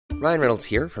Ryan Reynolds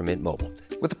here from Mint Mobile.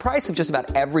 With the price of just about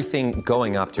everything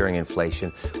going up during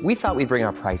inflation, we thought we'd bring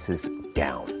our prices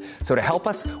down. So to help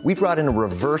us, we brought in a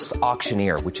reverse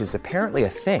auctioneer, which is apparently a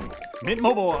thing. Mint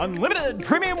Mobile Unlimited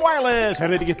Premium Wireless. How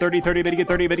to get 30, 30, bit to get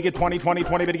 30, bit to get 20, 20,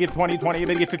 20, bit to get 20, 20,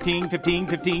 bit to get 15, 15,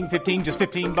 15, 15, just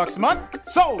 $15 a month?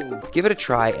 Sold! Give it a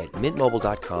try at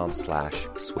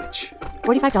mintmobile.com/switch.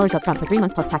 $45 up front for 3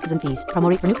 months plus taxes and fees. Promo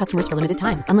rate for new customers for limited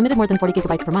time. Unlimited more than 40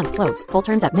 gigabytes per month. Slows full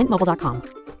terms at mintmobile.com.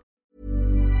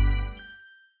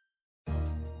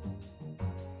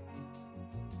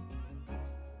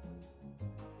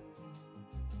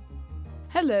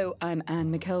 Hello, I'm Anne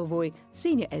McElvoy,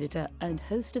 Senior Editor and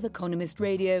host of Economist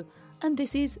Radio, and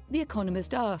this is The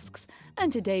Economist Asks,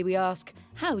 and today we ask,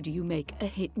 how do you make a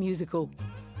hit musical?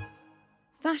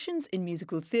 Fashions in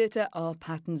musical theatre are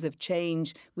patterns of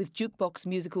change, with jukebox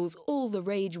musicals all the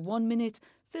rage 1 minute,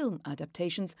 film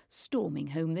adaptations storming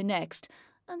home the next,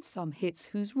 and some hits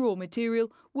whose raw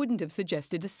material wouldn't have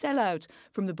suggested a sellout,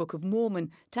 from the Book of Mormon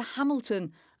to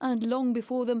Hamilton, and long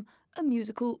before them, a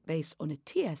musical based on a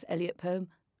T.S. Eliot poem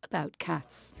about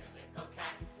cats. Jellicle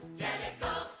cat,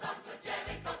 jellicle songs for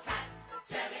jellicle cats,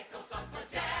 jellicle songs for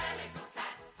jellicle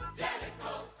cats,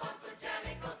 jellicle songs for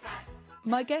jellicle cats.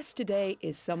 My guest today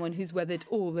is someone who's weathered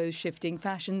all those shifting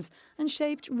fashions and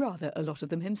shaped rather a lot of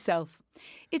them himself.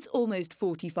 It's almost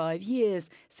 45 years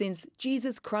since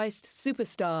Jesus Christ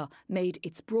Superstar made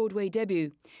its Broadway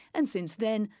debut, and since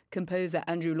then, composer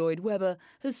Andrew Lloyd Webber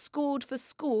has scored for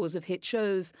scores of hit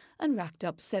shows and racked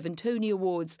up 7 Tony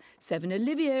Awards, 7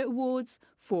 Olivier Awards,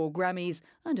 4 Grammys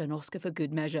and an Oscar for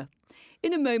good measure.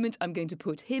 In a moment, I'm going to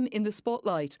put him in the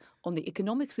spotlight on the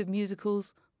economics of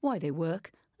musicals, why they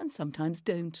work and sometimes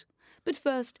don't. But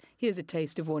first, here's a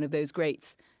taste of one of those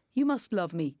greats, You Must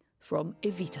Love Me, from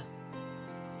Evita.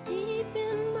 Deep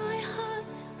in my heart,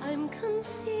 I'm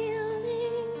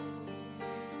concealing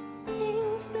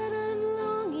things that I'm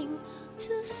longing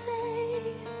to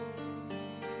say.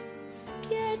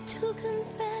 Scared to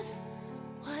confess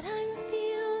what I'm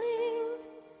feeling.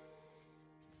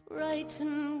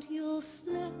 Frightened you'll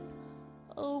slip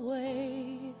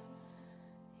away.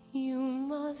 You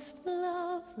must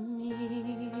love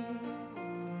me.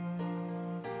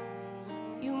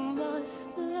 You must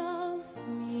love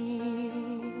me.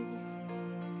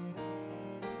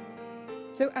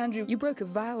 So, Andrew, you broke a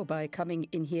vow by coming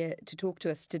in here to talk to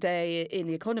us today in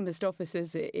the Economist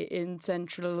offices in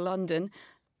central London.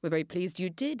 We're very pleased you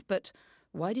did, but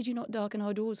why did you not darken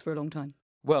our doors for a long time?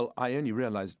 Well, I only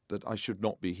realised that I should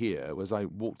not be here as I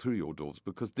walked through your doors,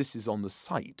 because this is on the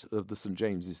site of the St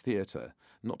James's Theatre,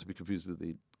 not to be confused with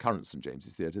the current St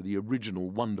James's Theatre, the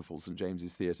original wonderful St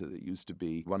James's Theatre that used to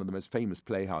be one of the most famous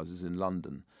playhouses in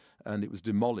London. And it was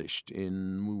demolished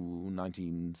in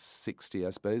 1960,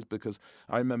 I suppose, because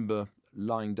I remember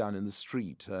lying down in the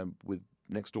street with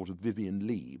next door to Vivian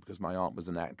Lee, because my aunt was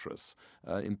an actress,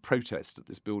 in protest at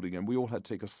this building, and we all had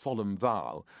to take a solemn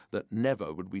vow that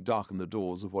never would we darken the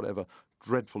doors of whatever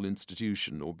dreadful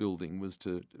institution or building was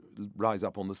to rise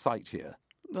up on the site here.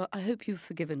 Well, I hope you've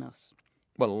forgiven us.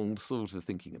 Well, I'm sort of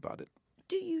thinking about it.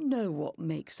 Do you know what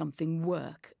makes something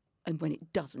work and when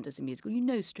it doesn't as a musical? You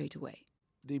know straight away.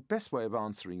 The best way of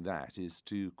answering that is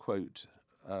to quote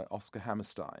Oscar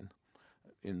Hammerstein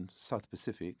in South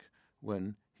Pacific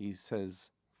when he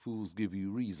says, "Fools give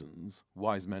you reasons,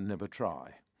 wise men never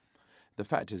try." The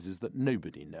fact is that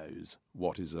nobody knows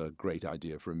what is a great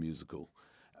idea for a musical.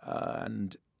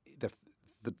 And the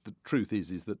truth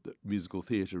is that musical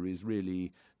theatre is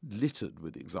really littered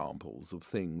with examples of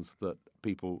things that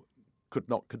people could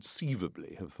not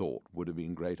conceivably have thought would have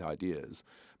been great ideas,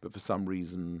 but for some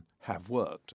reason have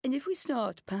worked. And if we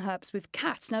start perhaps with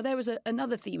Cats, now there was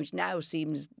another theme which now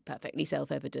seems perfectly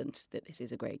self-evident, that this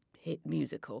is a great hit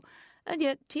musical. And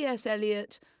yet T.S.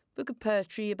 Eliot, book of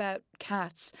poetry about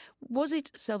cats, was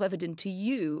it self-evident to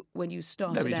you when you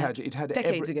started it had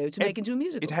decades ago to make into a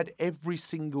musical? It had every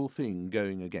single thing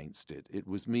going against it. It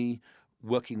was me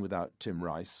working without Tim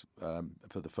Rice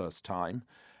for the first time,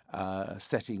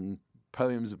 setting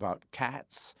poems about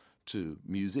cats to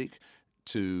music,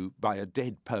 by a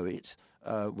dead poet,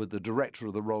 with the director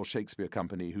of the Royal Shakespeare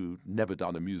Company who'd never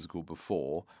done a musical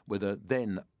before, with a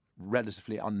then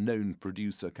relatively unknown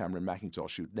producer, Cameron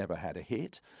Mackintosh, who'd never had a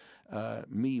hit.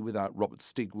 Me without Robert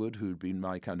Stigwood, who'd been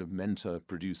my kind of mentor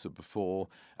producer before,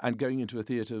 and going into a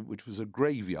theatre which was a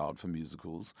graveyard for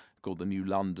musicals called the New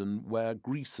London, where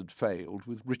Grease had failed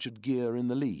with Richard Gere in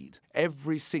the lead.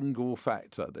 Every single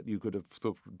factor that you could have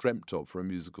dreamt of for a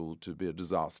musical to be a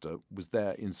disaster was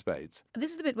there in spades.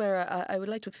 This is the bit where I would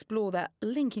like to explore that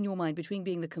link in your mind between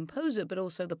being the composer but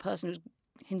also the person who's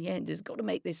in the end has got to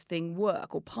make this thing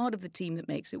work, or part of the team that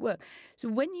makes it work. So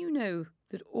when you know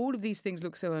that all of these things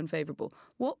look so unfavourable,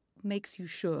 what makes you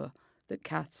sure that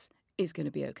Cats is going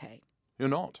to be okay? You're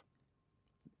not.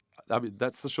 I mean,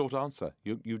 that's the short answer.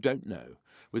 You don't know.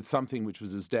 With something which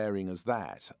was as daring as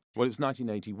that. Well, it was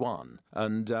 1981,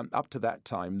 and up to that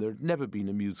time, there had never been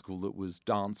a musical that was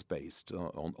dance-based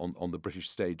on the British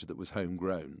stage that was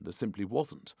homegrown. There simply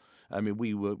wasn't. I mean,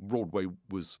 Broadway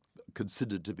was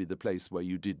considered to be the place where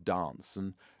you did dance,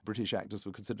 and British actors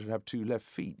were considered to have two left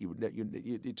feet.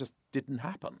 It just didn't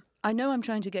happen. I know I'm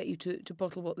trying to get you to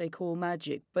bottle what they call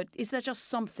magic, but is there just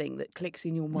something that clicks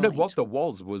in your mind? No, what there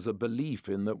was a belief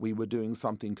in that we were doing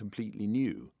something completely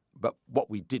new. But what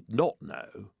we did not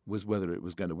know was whether it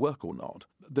was going to work or not.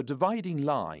 The dividing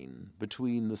line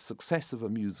between the success of a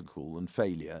musical and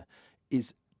failure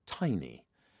is tiny.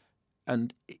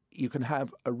 And you can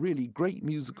have a really great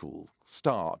musical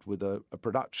start with a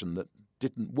production that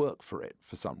didn't work for it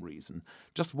for some reason.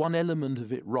 Just one element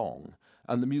of it wrong,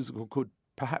 and the musical could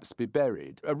perhaps be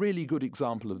buried. A really good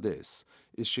example of this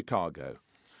is Chicago.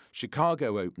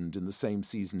 Chicago opened in the same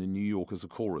season in New York as A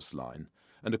Chorus Line,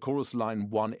 and A Chorus Line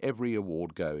won every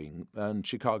award going, and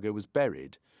Chicago was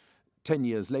buried. 10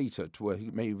 years later,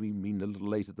 maybe a little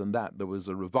later than that, there was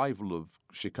a revival of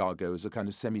Chicago as a kind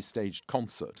of semi-staged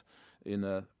concert in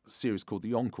a series called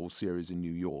the Encore Series in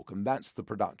New York, and that's the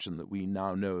production that we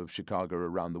now know of Chicago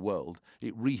around the world.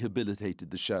 It rehabilitated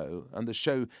the show, and the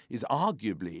show is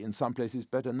arguably, in some places,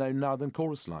 better known now than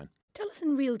Chorus Line. Tell us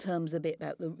in real terms a bit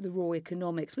about the raw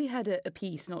economics. We had a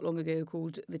piece not long ago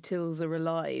called The Tills Are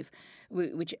Alive,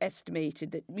 which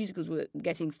estimated that musicals were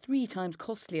getting 3 times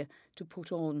costlier to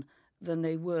put on than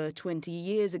they were 20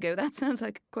 years ago. That sounds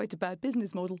like quite a bad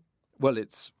business model. Well,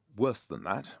 it's worse than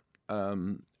that.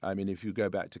 I mean, if you go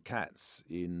back to Cats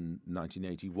in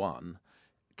 1981,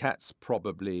 Cats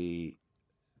probably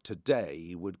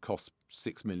today would cost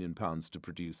 £6 million to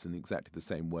produce in exactly the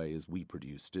same way as we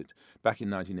produced it. Back in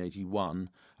 1981,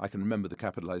 I can remember the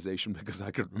capitalisation because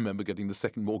I can remember getting the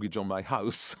second mortgage on my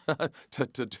house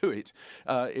to do it.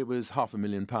 It was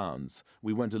 £500,000.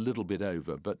 We went a little bit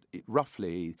over, but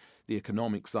roughly the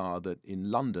economics are that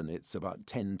in London it's about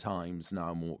 10 times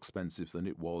now more expensive than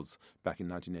it was back in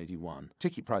 1981.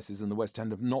 Ticket prices in the West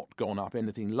End have not gone up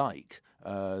anything like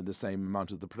the same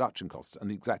amount of the production costs,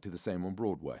 and exactly the same on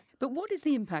Broadway. But what is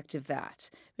the impact of that?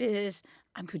 Because,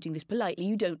 I'm putting this politely,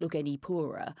 you don't look any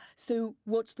poorer. So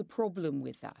what's the problem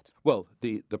with that? Well,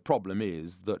 the problem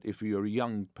is that if you're a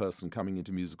young person coming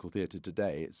into musical theatre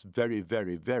today, it's very,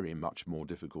 very, very much more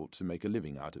difficult to make a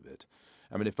living out of it.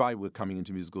 I mean, if I were coming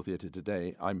into musical theatre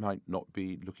today, I might not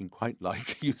be looking quite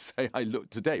like you say I look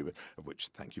today, which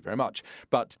thank you very much.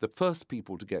 But the first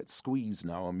people to get squeezed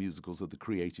now on musicals are the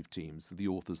creative teams, the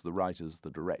authors, the writers,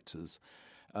 the directors.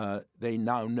 They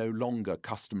now no longer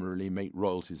customarily make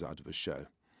royalties out of a show.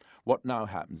 What now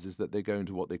happens is that they go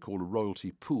into what they call a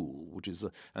royalty pool,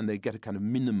 and they get a kind of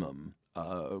minimum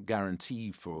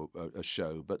guarantee for a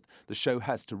show, but the show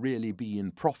has to really be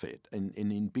in profit,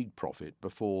 in big profit,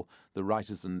 before the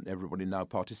writers and everybody now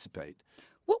participate.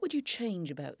 What would you change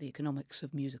about the economics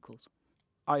of musicals?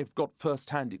 I've got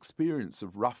first-hand experience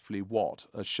of roughly what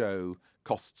a show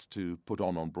costs to put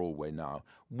on Broadway now,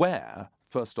 where,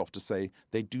 first off to say,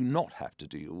 they do not have to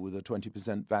deal with a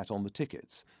 20% VAT on the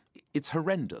tickets. It's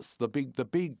horrendous. The big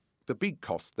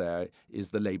cost there is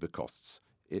the labour costs.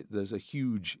 There's a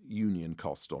huge union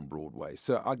cost on Broadway.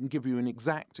 So I can give you an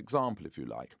exact example, if you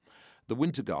like. The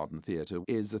Winter Garden Theatre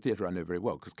is a theatre I know very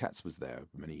well because Cats was there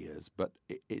for many years. But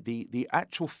the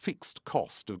actual fixed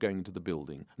cost of going into the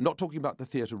building, I'm not talking about the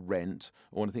theatre rent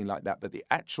or anything like that, but the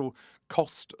actual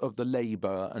cost of the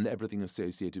labour and everything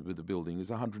associated with the building is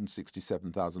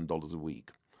 $167,000 a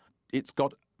week. It's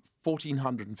got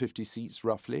 1,450 seats,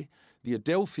 roughly. The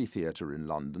Adelphi Theatre in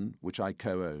London, which I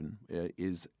co-own,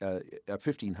 is a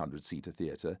 1,500-seater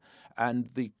theatre, and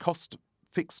the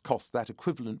fixed cost, that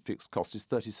equivalent fixed cost, is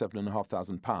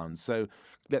 £37,500. So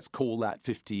let's call that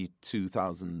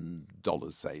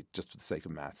 $52,000, say, just for the sake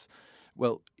of maths.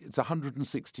 Well, it's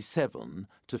 167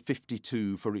 to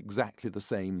 52 for exactly the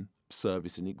same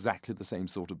service in exactly the same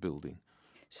sort of building.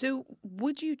 So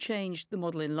would you change the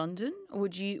model in London? Or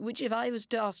which if I was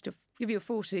asked to give you a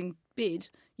forcing bid,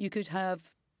 you could have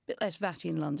a bit less VAT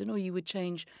in London, or you would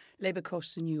change labour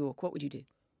costs in New York? What would you do?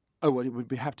 Oh, well, it would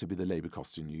have to be the labour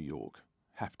cost in New York.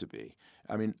 have to be.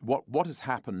 I mean, what has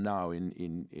happened now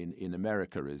in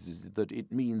America is that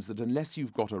it means that unless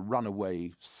you've got a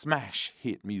runaway smash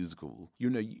hit musical,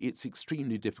 it's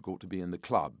extremely difficult to be in the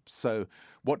club. So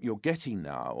what you're getting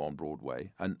now on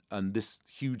Broadway, and this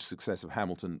huge success of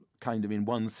Hamilton kind of in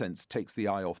one sense takes the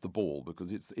eye off the ball,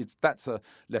 because that's a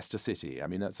Leicester City. I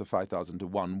mean, that's a 5,000 to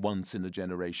 1, once in a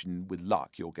generation. With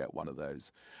luck, you'll get one of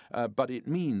those. But it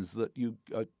means that you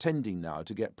are tending now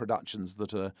to get productions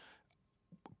that are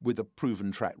with a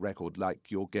proven track record, like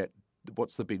you'll get,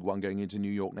 what's the big one going into New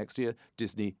York next year?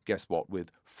 Disney, guess what,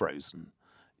 with Frozen.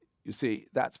 You see,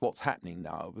 that's what's happening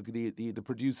now. The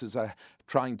producers are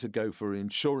trying to go for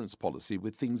insurance policy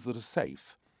with things that are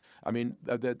safe. I mean,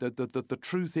 the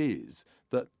truth is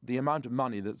that the amount of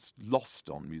money that's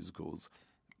lost on musicals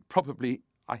probably,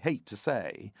 I hate to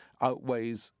say,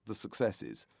 outweighs the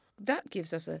successes. That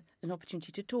gives us an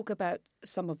opportunity to talk about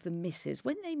some of the misses.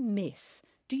 When they miss,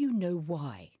 do you know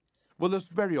why? Well, there's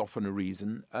very often a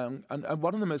reason, and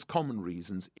one of the most common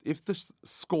reasons, if the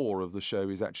score of the show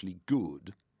is actually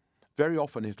good, very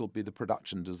often it'll be the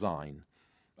production design.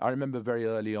 I remember very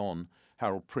early on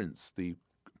Harold Prince,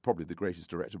 probably the greatest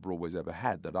director Broadway's ever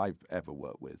had that I've ever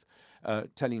worked with,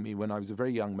 telling me when I was a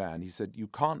very young man, he said, you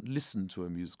can't listen to a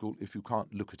musical if you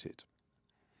can't look at it.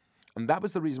 And that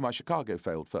was the reason why Chicago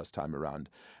failed first time around.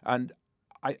 And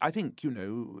I think,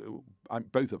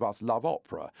 both of us love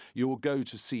opera. You'll go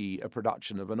to see a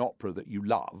production of an opera that you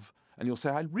love, and you'll say,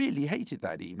 I really hated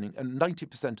that evening. And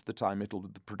 90% of the time, it'll be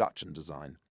the production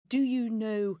design. Do you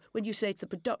know, when you say it's the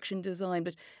production design,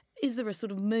 but is there a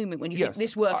sort of moment when you think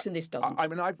this works and this doesn't? I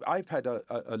mean, I've had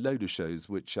a load of shows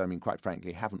which, I mean, quite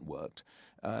frankly, haven't worked.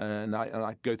 And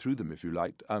I go through them if you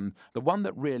like. The one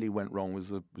that really went wrong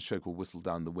was a show called Whistle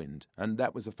Down the Wind. And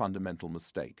that was a fundamental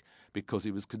mistake because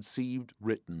it was conceived,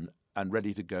 written and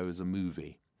ready to go as a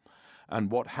movie.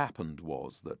 And what happened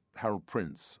was that Harold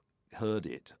Prince heard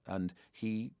it and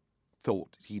he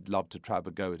thought he'd love to try a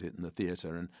go at it in the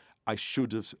theatre. And I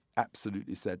should have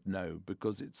absolutely said no,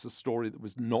 because it's a story that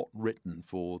was not written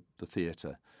for the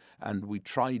theatre. And we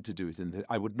tried to do it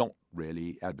I would not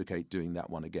really advocate doing that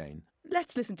one again.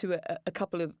 Let's listen to a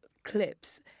couple of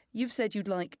clips. You've said you'd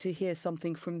like to hear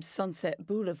something from Sunset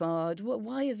Boulevard.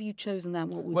 Why have you chosen that?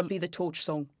 What would be the torch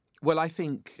song? Well, I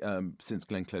think since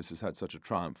Glenn Close has had such a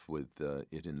triumph with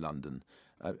it in London,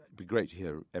 it'd be great to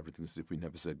hear Everything As If We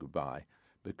Never Said Goodbye.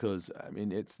 Because, I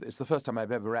mean, it's the first time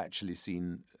I've ever actually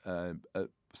seen a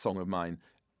song of mine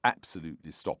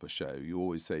absolutely stop a show. You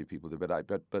always say people,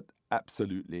 but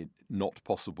absolutely not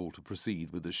possible to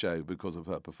proceed with the show because of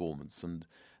her performance. And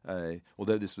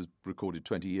although this was recorded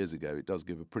 20 years ago, it does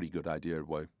give a pretty good idea of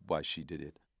why she did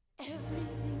it.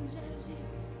 Everything's as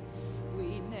if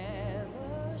we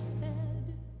never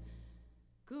said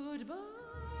goodbye.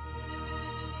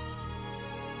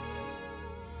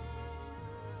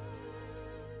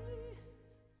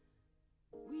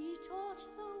 We taught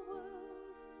the world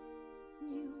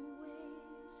new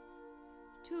ways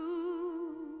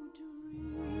to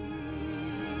dream.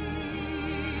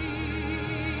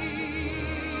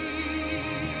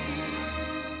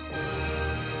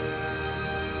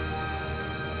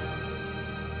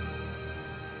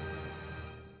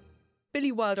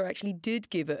 Billy Wilder actually did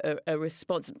give a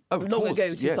response Of long course,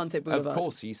 ago to yes. Sunset Boulevard. Of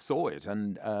course, he saw it,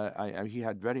 and he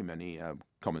had very many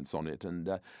comments on it.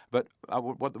 And but the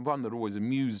one that always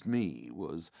amused me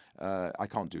was I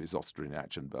can't do his Austrian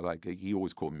accent, but he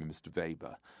always called me Mr.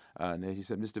 Weber, and he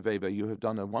said, "Mr. Weber, you have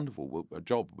done a wonderful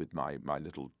job with my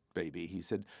little baby." He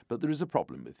said, "But there is a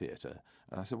problem with theatre."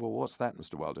 And I said, "Well, what's that,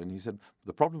 Mr. Wilder?" And he said,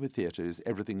 "The problem with theatre is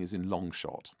everything is in long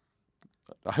shot."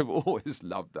 I've always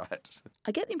loved that.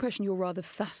 I get the impression you're rather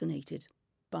fascinated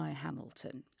by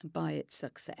Hamilton and by its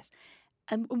success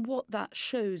and what that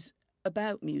shows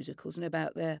about musicals and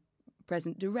about their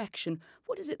present direction.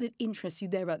 What is it that interests you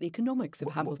there about the economics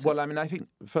of Hamilton? Well, I mean, I think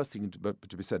the first thing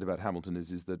to be said about Hamilton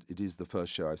is that it is the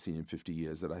first show I've seen in 50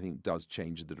 years that I think does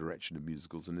change the direction of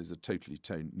musicals and is a totally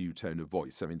new tone of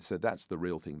voice. I mean, so that's the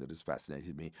real thing that has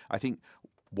fascinated me. I think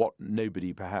what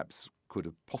nobody perhaps could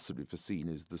have possibly foreseen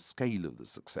is the scale of the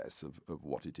success of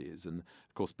what it is. And,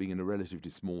 of course, being in a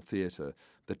relatively small theatre,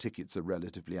 the tickets are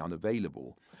relatively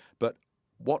unavailable. But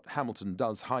what Hamilton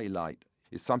does highlight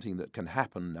is something that can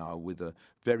happen now with a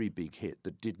very big hit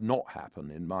that did not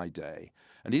happen in my day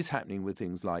and is happening with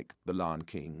things like The Lion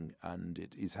King, and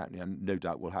it is happening, and no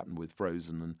doubt will happen with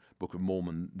Frozen and Book of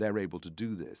Mormon. They're able to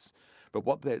do this. But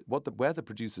where the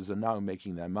producers are now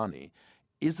making their money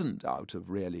isn't out of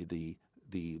really the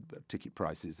ticket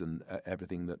prices and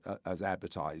everything that as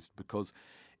advertised, because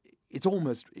it's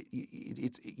almost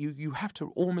you have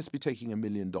to almost be taking $1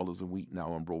 million a week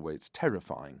now on Broadway. It's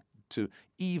terrifying to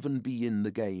even be in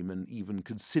the game and even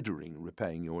considering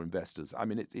repaying your investors. I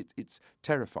mean, it's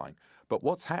terrifying. But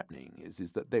what's happening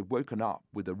is that they've woken up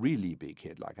with a really big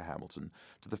hit like a Hamilton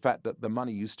to the fact that the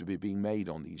money used to be being made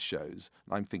on these shows.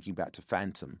 And I'm thinking back to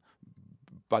Phantom,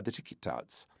 by the ticket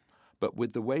touts. But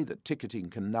with the way that ticketing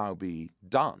can now be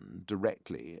done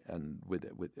directly, and with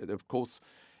it, of course,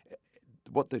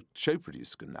 what the show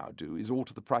producer can now do is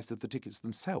alter the price of the tickets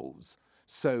themselves.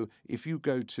 So if you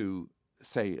go to,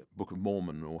 say, Book of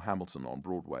Mormon or Hamilton on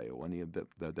Broadway or any of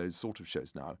those sort of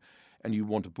shows now, and you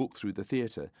want to book through the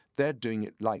theatre, they're doing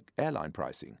it like airline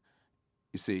pricing.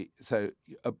 You see, so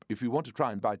if you want to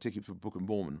try and buy a ticket for Book of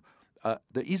Mormon,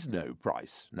 there is no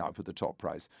price now for the top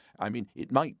price. I mean,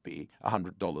 it might be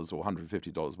 $100 or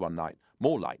 $150 one night.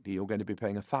 More likely, you're going to be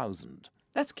paying $1,000.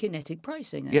 That's kinetic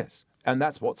pricing. Yes, and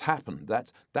that's what's happened.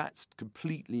 That's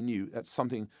completely new. That's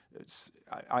something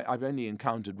I've only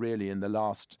encountered really in the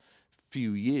last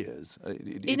few years.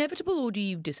 Inevitable, or do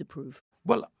you disapprove?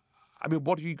 Well, I mean,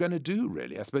 what are you going to do,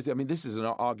 really? I suppose, this is an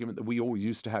argument that we all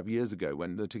used to have years ago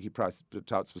when the ticket price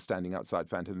touts were standing outside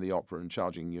Phantom of the Opera and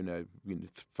charging,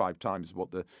 5 times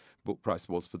what the book price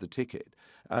was for the ticket.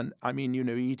 And, I mean,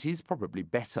 it is probably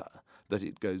better that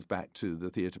it goes back to the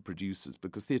theatre producers,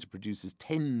 because theatre producers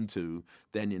tend to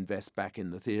then invest back in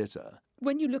the theatre.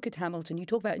 When you look at Hamilton, you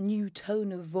talk about a new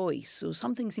tone of voice, or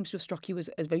something seems to have struck you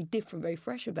as very different, very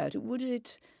fresh about it. Would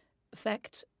it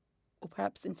affect or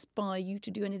perhaps inspire you to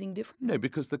do anything different? No,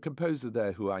 because the composer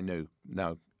there, who I know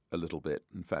now a little bit,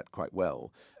 in fact, quite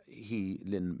well,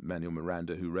 Lin-Manuel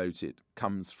Miranda, who wrote it,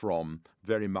 comes from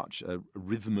very much a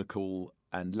rhythmical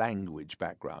and language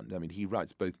background. I mean, he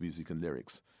writes both music and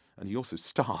lyrics. And he also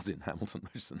stars in Hamilton,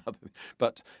 which is another thing.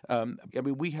 But,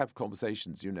 we have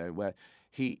conversations, where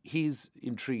he's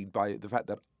intrigued by the fact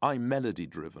that I'm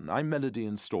melody-driven. I'm melody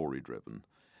and story-driven.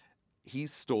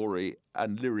 He's story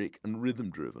and lyric and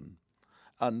rhythm-driven.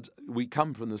 And we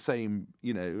come from the same,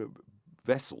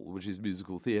 vessel, which is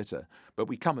musical theatre, but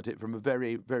we come at it from a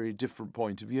very, very different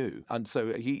point of view. And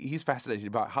so he's fascinated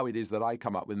about how it is that I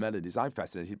come up with melodies. I'm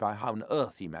fascinated by how on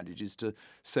earth he manages to,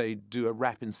 say, do a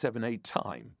rap in 7/8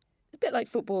 time. A bit like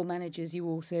football managers, you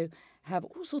also have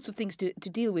all sorts of things to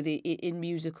deal with in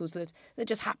musicals that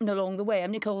just happen along the way.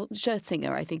 Nicole Scherzinger,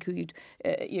 I think, who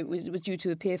was due to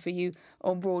appear for you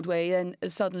on Broadway, and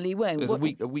suddenly went. There's a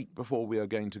week before we are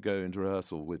going to go into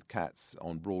rehearsal with Cats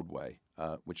on Broadway,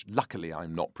 which luckily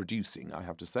I'm not producing, I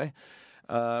have to say.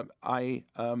 I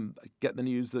get the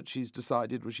news that she's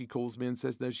decided, when she calls me and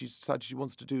says, no, she's decided she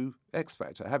wants to do X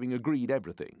Factor, having agreed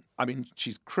everything. I mean,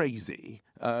 she's crazy,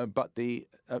 but the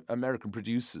American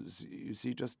producers, you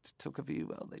see, just took a view.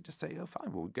 Well, they just say, oh,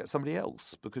 fine, we'll get somebody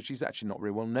else, because she's actually not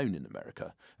very well known in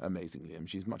America, amazingly. I mean,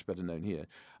 she's much better known here.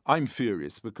 I'm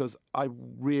furious because I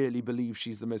really believe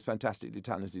she's the most fantastically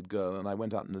talented girl, and I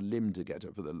went out on a limb to get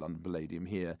her for the London Palladium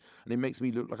here, and it makes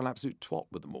me look like an absolute twat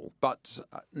with them all. But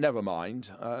never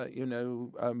mind.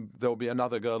 There'll be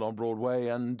another girl on Broadway,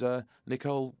 and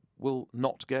Nicole will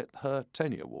not get her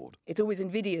Tony Award. It's always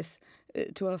invidious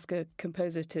to ask a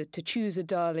composer to choose a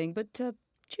darling, but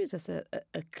choose us a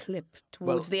clip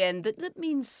towards the end that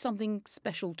means something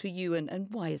special to you, and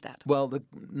why is that? Well, the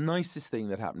nicest thing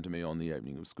that happened to me on the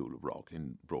opening of School of Rock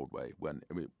in Broadway, when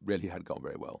it really had gone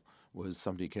very well, was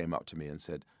somebody came up to me and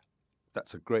said,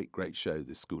 that's a great, great show,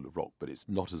 this School of Rock, but it's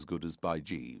not as good as By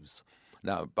Jeeves.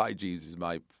 Now, By Jeeves is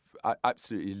I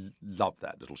absolutely love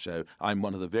that little show. I'm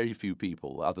one of the very few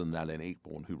people, other than Alan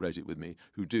Ayckbourn, who wrote it with me,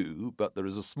 who do, but there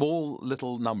is a small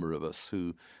little number of us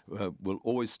who will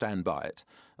always stand by it.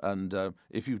 And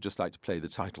if you'd just like to play the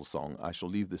title song, I shall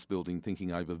leave this building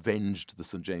thinking I've avenged the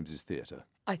St. James's Theatre.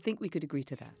 I think we could agree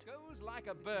to that. Goes like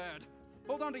a bird.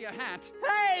 Hold on to your hat.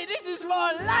 Hey, this is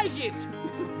more like it!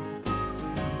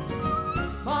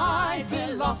 My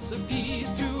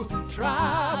philosophy's to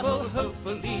travel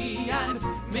hopefully and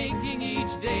making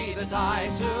each day that I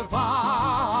survive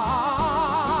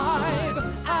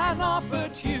an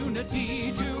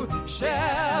opportunity to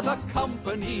share the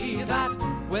company that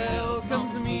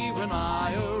welcomes me when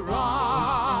I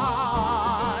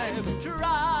arrive.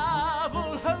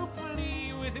 Travel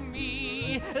hopefully with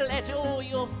me, let all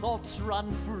your thoughts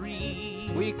run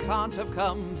free. We can't have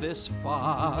come this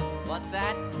far. What's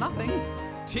that? Nothing.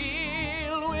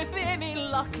 Till with any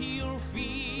luck you'll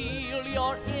feel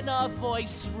your inner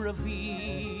voice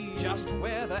reveal Just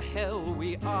where the hell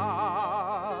we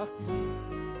are.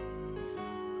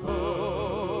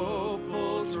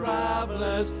 Hopeful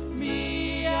travelers,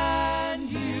 me and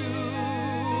you.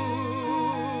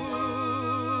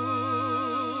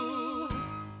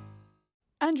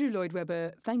 Andrew Lloyd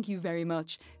Webber, thank you very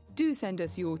much. Do send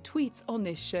us your tweets on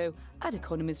this show at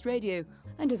Economist Radio.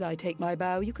 And as I take my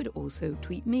bow, you could also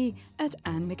tweet me at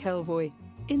Anne McElvoy.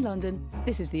 In London,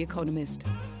 this is The Economist.